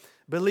pray,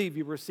 believe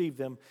you receive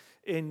them,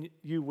 and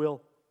you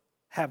will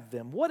have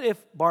them. What if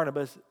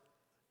Barnabas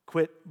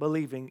quit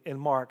believing in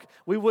Mark?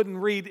 We wouldn't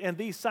read, and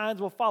these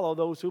signs will follow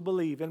those who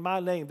believe. In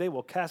my name they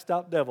will cast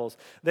out devils.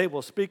 They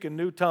will speak in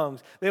new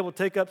tongues. They will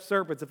take up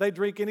serpents. If they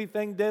drink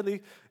anything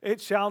deadly,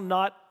 it shall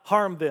not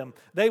harm them.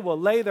 They will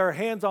lay their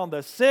hands on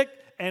the sick,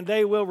 and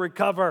they will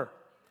recover.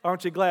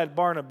 Aren't you glad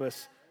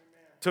Barnabas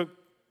took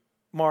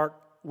Mark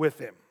with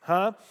him?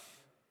 Huh?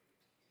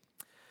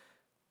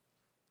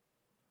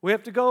 We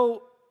have to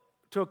go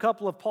to a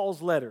couple of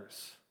Paul's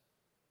letters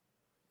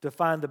to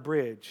find the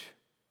bridge.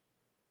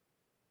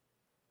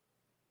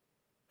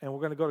 And we're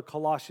going to go to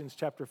Colossians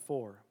chapter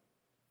 4.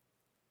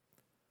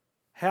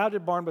 How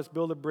did Barnabas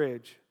build a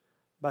bridge?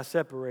 By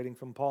separating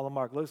from Paul and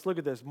Mark. Let's look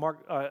at this.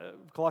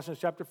 Colossians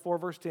chapter 4,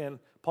 verse 10.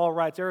 Paul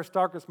writes,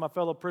 Aristarchus, my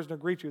fellow prisoner,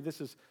 greet you. This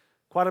is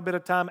quite a bit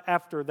of time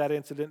after that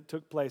incident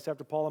took place,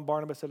 after Paul and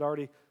Barnabas had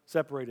already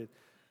separated.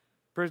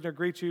 Prisoner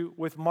greets you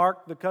with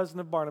Mark, the cousin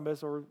of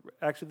Barnabas, or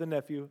actually the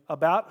nephew,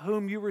 about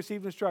whom you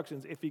received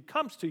instructions. If he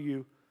comes to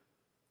you,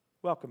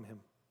 welcome him.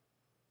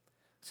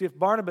 See, if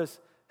Barnabas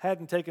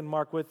hadn't taken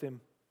Mark with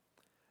him,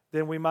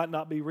 then we might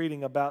not be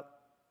reading about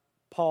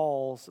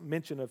Paul's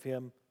mention of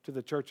him to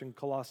the church in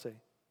Colossae.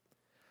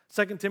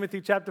 2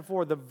 Timothy chapter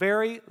 4, the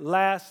very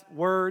last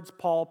words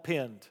Paul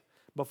penned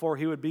before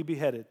he would be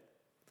beheaded.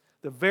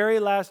 The very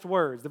last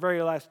words, the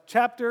very last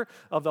chapter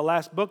of the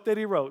last book that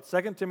he wrote,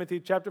 2 Timothy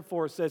chapter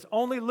 4 says,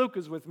 only Luke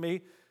is with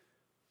me.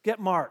 Get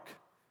Mark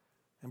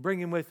and bring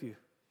him with you,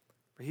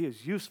 for he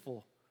is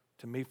useful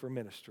to me for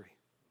ministry.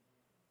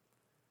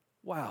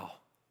 Wow.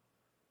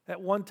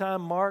 At one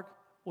time, Mark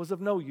was of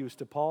no use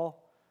to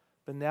Paul,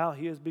 but now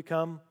he has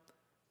become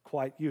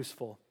quite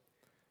useful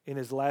in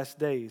his last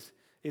days.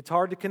 It's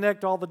hard to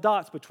connect all the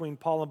dots between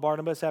Paul and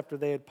Barnabas after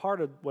they had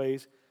parted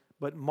ways,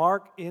 but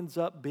Mark ends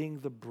up being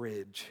the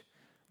bridge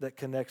that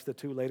connects the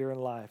two later in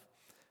life.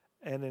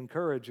 An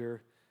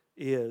encourager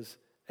is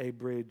a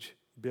bridge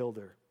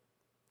builder.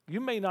 You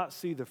may not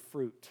see the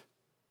fruit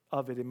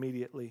of it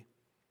immediately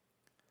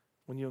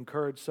when you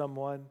encourage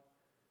someone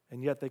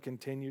and yet they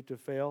continue to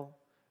fail,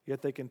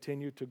 yet they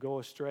continue to go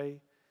astray,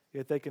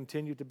 yet they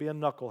continue to be a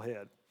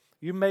knucklehead.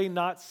 You may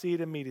not see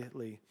it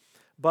immediately,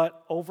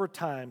 but over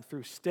time,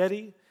 through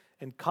steady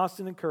and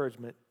constant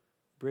encouragement,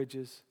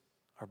 bridges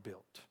are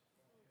built.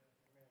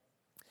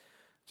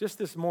 Just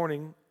this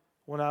morning,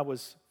 when I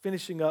was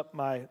finishing up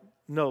my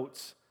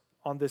notes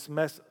on this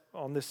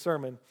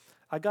sermon,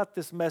 I got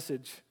this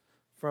message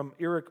from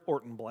Eric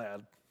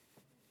Ortenblad.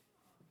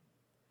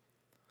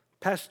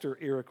 Pastor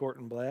Eric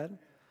Ortenblad,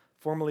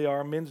 formerly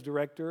our men's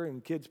director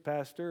and kids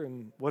pastor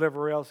and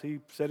whatever else he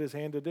set his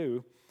hand to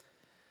do.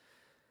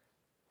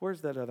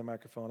 Where's that other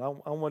microphone?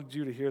 I wanted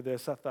you to hear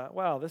this. I thought,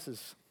 wow, this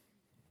is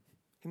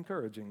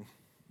encouraging.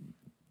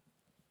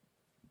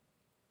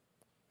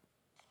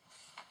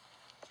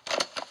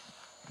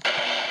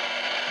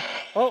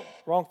 Oh,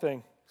 wrong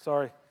thing.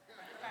 Sorry.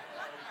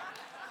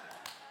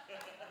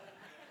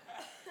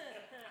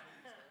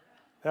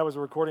 That was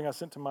a recording I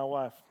sent to my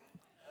wife.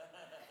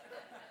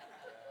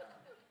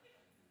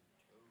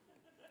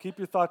 Keep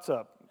your thoughts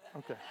up.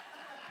 Okay.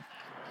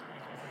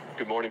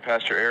 Good morning,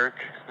 Pastor Eric.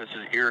 This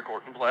is Eric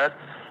Ortenblad.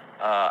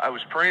 I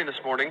was praying this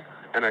morning,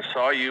 and I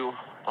saw you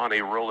on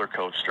a roller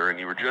coaster, and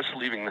you were just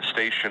leaving the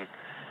station,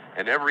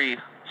 and every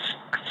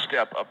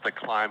step up the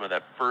climb of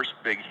that first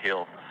big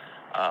hill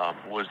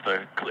was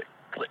the click,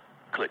 click,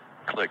 click,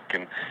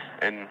 click,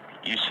 and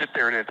you sit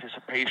there in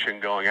anticipation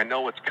going, I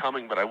know what's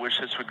coming, but I wish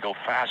this would go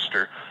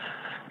faster.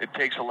 It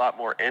takes a lot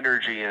more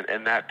energy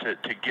and that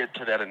to get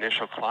to that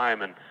initial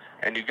climb,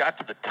 and you got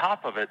to the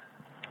top of it,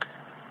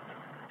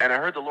 and I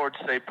heard the Lord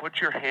say, put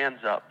your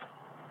hands up,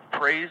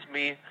 praise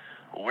me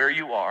where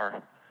you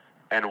are,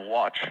 and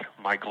watch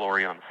my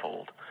glory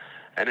unfold.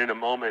 And in a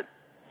moment,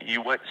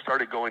 you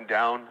started going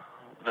down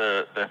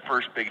the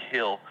first big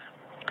hill,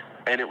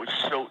 and it was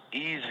so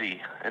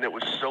easy, and it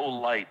was so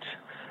light,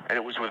 and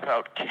it was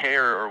without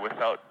care or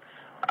without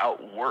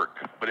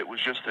work, but it was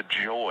just a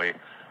joy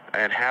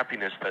and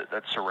happiness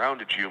that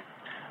surrounded you.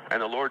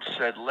 And the Lord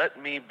said,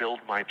 let me build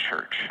my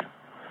church.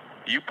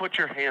 You put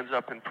your hands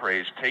up in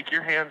praise. Take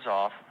your hands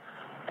off,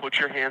 put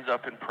your hands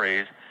up in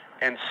praise,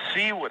 and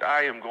see what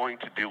I am going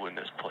to do in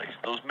this place.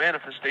 Those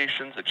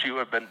manifestations that you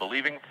have been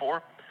believing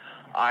for,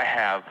 I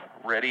have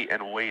ready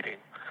and waiting.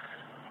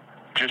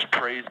 Just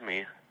praise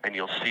me, and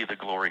you'll see the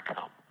glory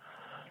come.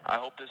 I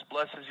hope this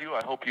blesses you.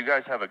 I hope you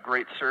guys have a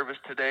great service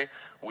today.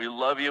 We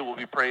love you. We'll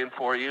be praying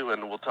for you,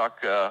 and we'll talk.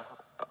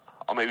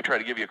 I'll maybe try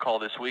to give you a call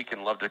this week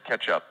and love to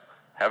catch up.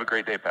 Have a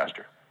great day,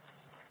 Pastor.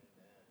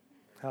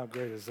 How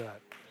great is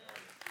that?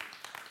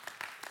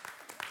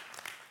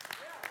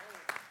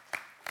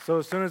 So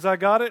as soon as I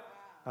got it,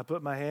 I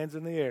put my hands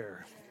in the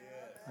air.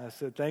 I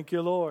said, thank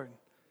you, Lord.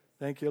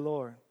 Thank you,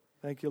 Lord.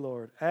 Thank you,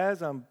 Lord.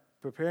 As I'm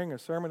preparing a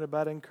sermon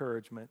about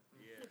encouragement,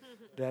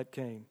 that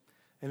came.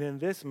 And then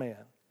this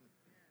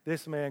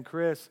man,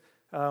 Chris,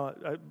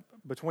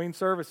 between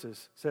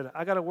services, said,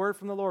 I got a word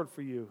from the Lord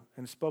for you,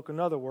 and spoke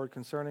another word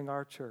concerning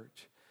our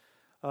church,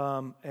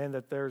 and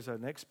that there's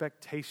an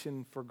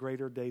expectation for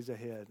greater days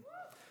ahead.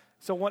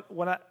 So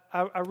when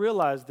I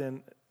realized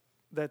then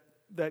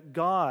that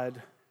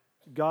God,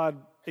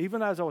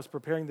 even as I was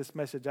preparing this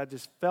message, I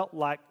just felt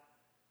like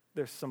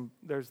there's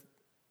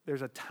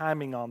a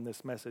timing on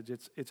this message.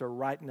 It's a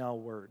right now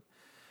word.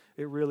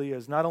 It really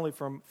is, not only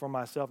for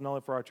myself, not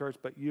only for our church,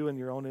 but you and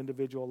your own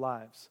individual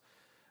lives.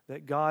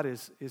 That God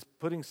is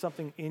putting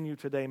something in you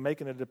today,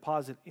 making a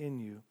deposit in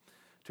you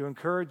to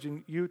encourage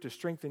you, to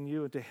strengthen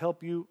you, and to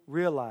help you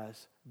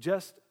realize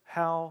just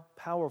how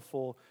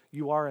powerful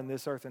you are in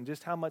this earth and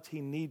just how much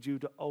He needs you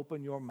to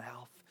open your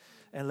mouth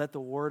and let the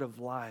word of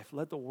life,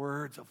 let the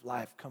words of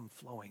life come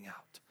flowing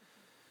out.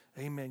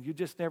 Amen. You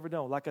just never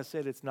know. Like I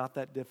said, it's not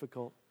that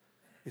difficult.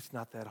 It's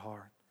not that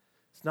hard.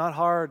 It's not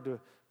hard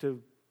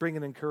to bring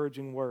an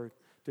encouraging word,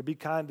 to be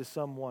kind to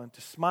someone,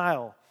 to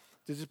smile,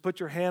 to just put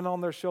your hand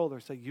on their shoulder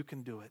and say, you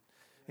can do it.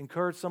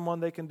 Encourage someone,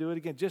 they can do it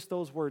again. Just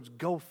those words,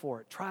 go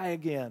for it, try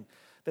again.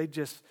 They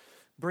just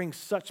bring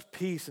such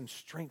peace and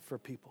strength for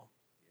people.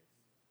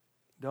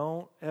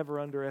 Don't ever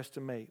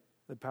underestimate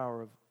the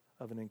power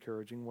of an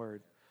encouraging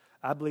word.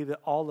 I believe that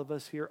all of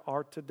us here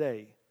are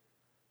today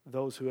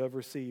those who have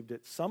received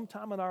it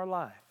sometime in our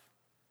life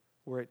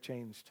where it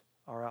changed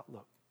our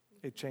outlook.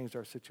 It changed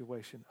our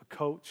situation. A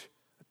coach,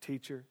 a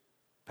teacher,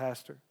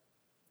 pastor.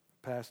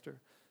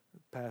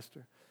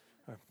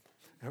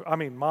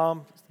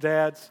 Mom,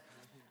 dads,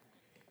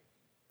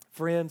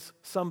 friends,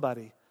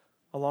 somebody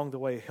along the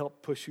way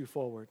helped push you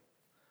forward.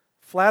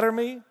 Flatter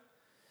me,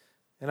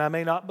 and I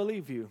may not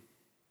believe you.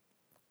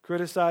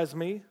 Criticize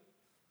me,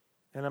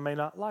 and I may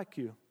not like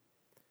you.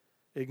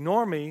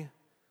 Ignore me,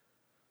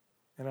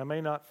 and I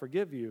may not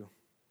forgive you.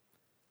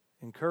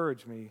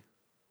 Encourage me,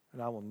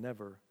 and I will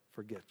never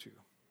forget you.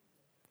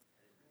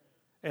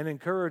 An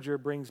encourager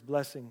brings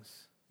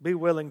blessings. Be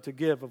willing to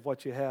give of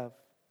what you have,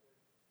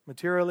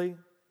 materially,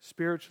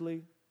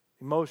 spiritually,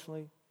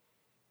 emotionally.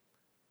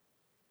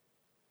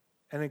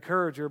 An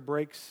encourager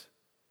breaks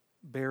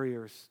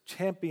barriers.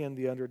 Champion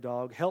the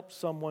underdog. Help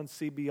someone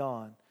see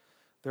beyond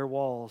their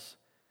walls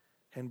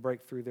and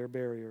break through their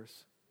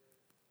barriers.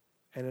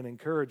 And an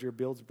encourager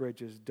builds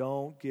bridges.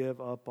 Don't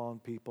give up on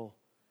people.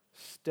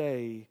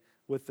 Stay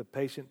with the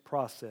patient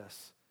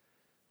process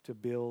to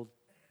build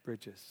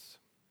bridges.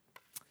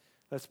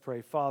 Let's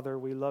pray. Father,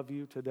 we love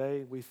you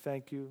today. We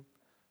thank you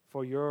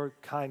for your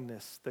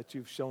kindness that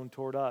you've shown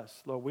toward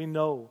us. Lord, we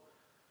know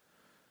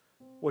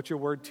what your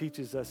word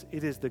teaches us.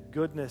 It is the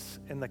goodness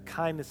and the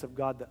kindness of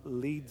God that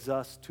leads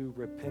us to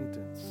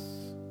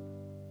repentance.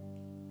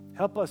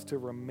 Help us to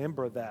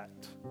remember that,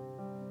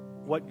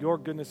 what your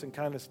goodness and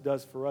kindness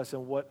does for us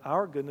and what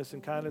our goodness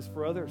and kindness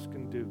for others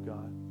can do,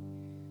 God.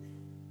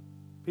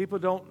 People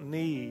don't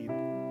need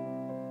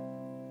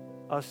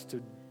us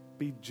to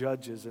be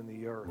judges in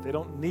the earth. They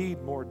don't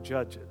need more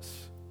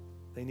judges.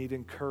 They need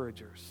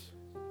encouragers.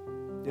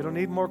 They don't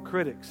need more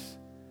critics.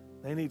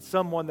 They need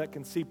someone that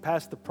can see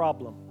past the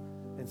problem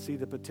and see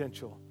the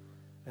potential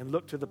and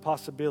look to the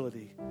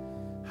possibility.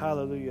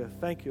 Hallelujah.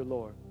 Thank you,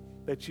 Lord,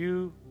 that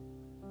you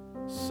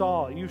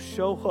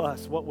show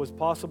us what was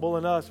possible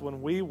in us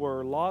when we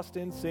were lost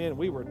in sin.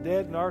 We were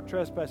dead in our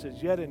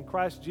trespasses, yet in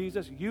Christ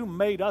Jesus, you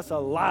made us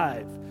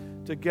alive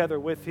together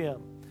with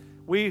him.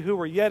 We who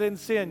were yet in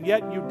sin,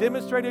 yet you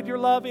demonstrated your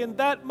love in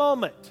that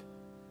moment.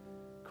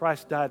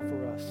 Christ died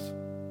for us.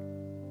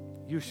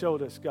 You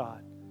showed us,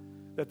 God,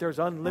 that there's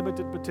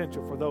unlimited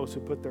potential for those who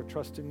put their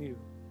trust in you.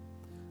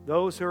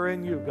 Those who are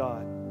in you,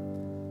 God,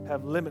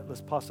 have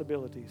limitless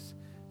possibilities.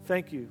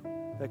 Thank you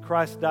that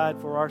Christ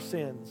died for our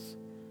sins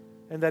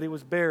and that he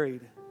was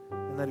buried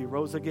and that he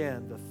rose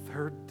again the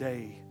third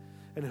day.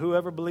 And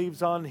whoever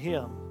believes on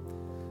him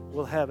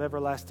will have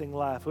everlasting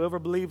life. Whoever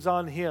believes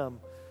on him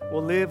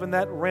will live in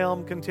that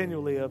realm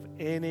continually of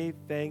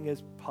anything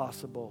is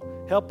possible.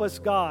 Help us,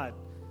 God,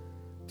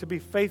 to be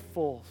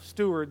faithful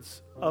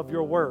stewards of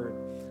your word.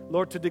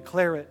 Lord, to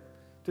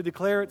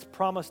declare its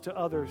promise to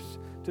others,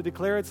 to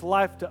declare its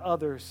life to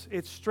others,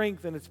 its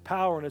strength and its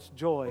power and its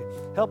joy.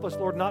 Help us,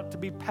 Lord, not to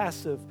be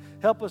passive.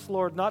 Help us,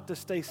 Lord, not to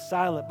stay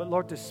silent, but,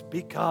 Lord, to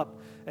speak up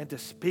and to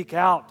speak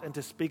out and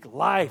to speak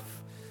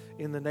life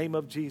in the name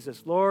of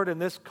Jesus. Lord, in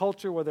this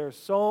culture where there's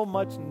so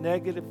much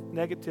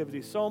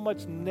negativity, so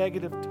much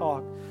negative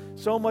talk,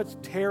 so much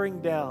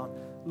tearing down,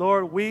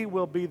 Lord, we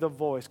will be the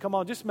voice. Come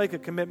on, just make a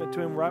commitment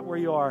to him right where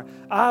you are.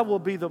 I will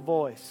be the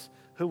voice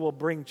who will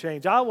bring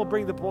change. I will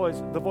bring the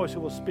voice who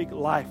will speak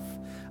life.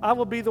 I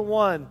will be the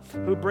one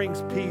who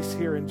brings peace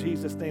here in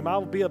Jesus' name. I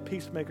will be a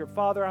peacemaker.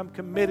 Father, I'm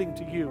committing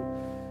to you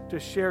to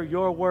share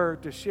your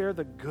word, to share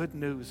the good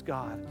news,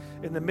 God,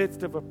 in the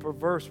midst of a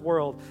perverse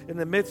world, in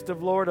the midst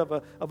of, Lord, of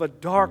a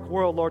dark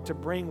world, Lord, to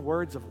bring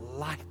words of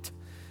light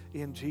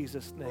in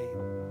Jesus'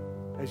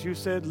 name. As you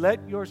said,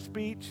 let your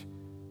speech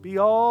be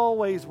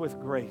always with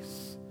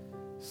grace,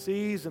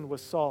 seasoned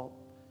with salt,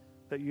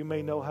 that you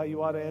may know how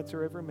you ought to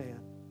answer every man.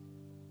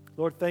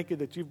 Lord, thank you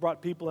that you've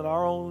brought people in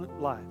our own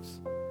lives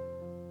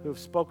who have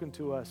spoken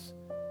to us,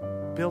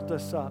 built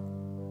us up,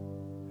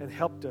 and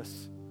helped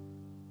us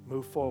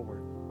move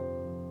forward.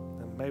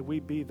 And may we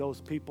be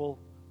those people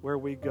where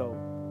we go,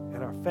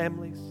 in our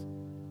families,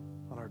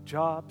 on our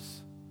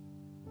jobs,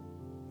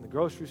 in the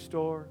grocery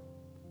store,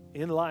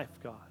 in life,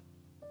 God,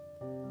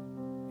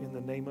 in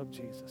the name of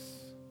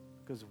Jesus.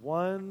 Because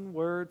one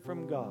word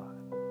from God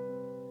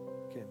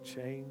can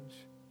change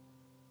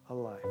a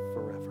life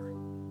forever.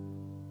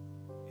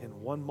 In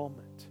one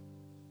moment.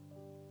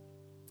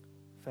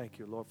 Thank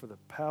you, Lord, for the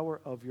power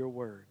of your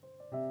word.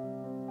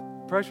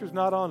 Pressure's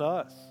not on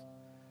us.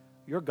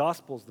 Your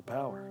gospel's the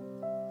power.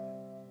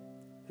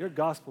 Your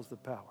gospel's the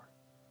power.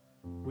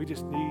 We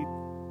just need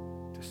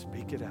to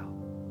speak it out.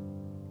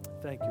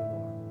 Thank you,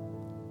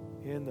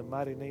 Lord. In the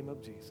mighty name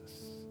of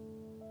Jesus.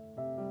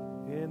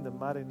 In the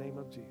mighty name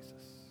of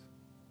Jesus.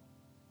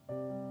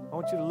 I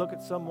want you to look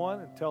at someone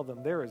and tell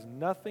them there is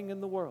nothing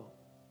in the world.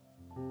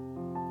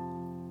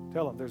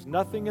 Tell them there's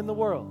nothing in the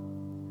world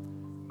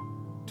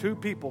two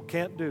people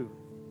can't do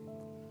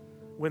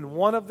when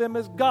one of them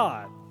is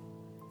God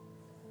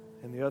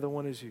and the other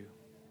one is you.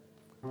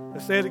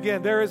 Let's say it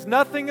again. There is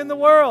nothing in the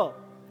world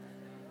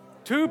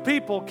two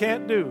people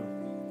can't do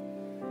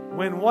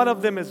when one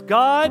of them is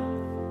God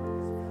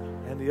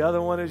and the other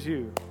one is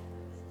you.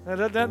 Now,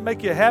 doesn't that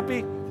make you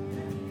happy?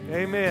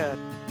 Amen.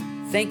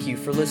 Thank you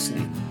for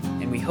listening,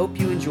 and we hope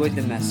you enjoyed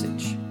the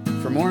message.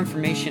 For more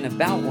information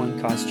about One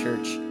Cause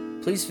Church,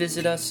 please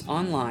visit us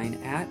online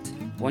at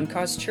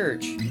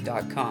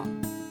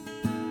onecausechurch.com.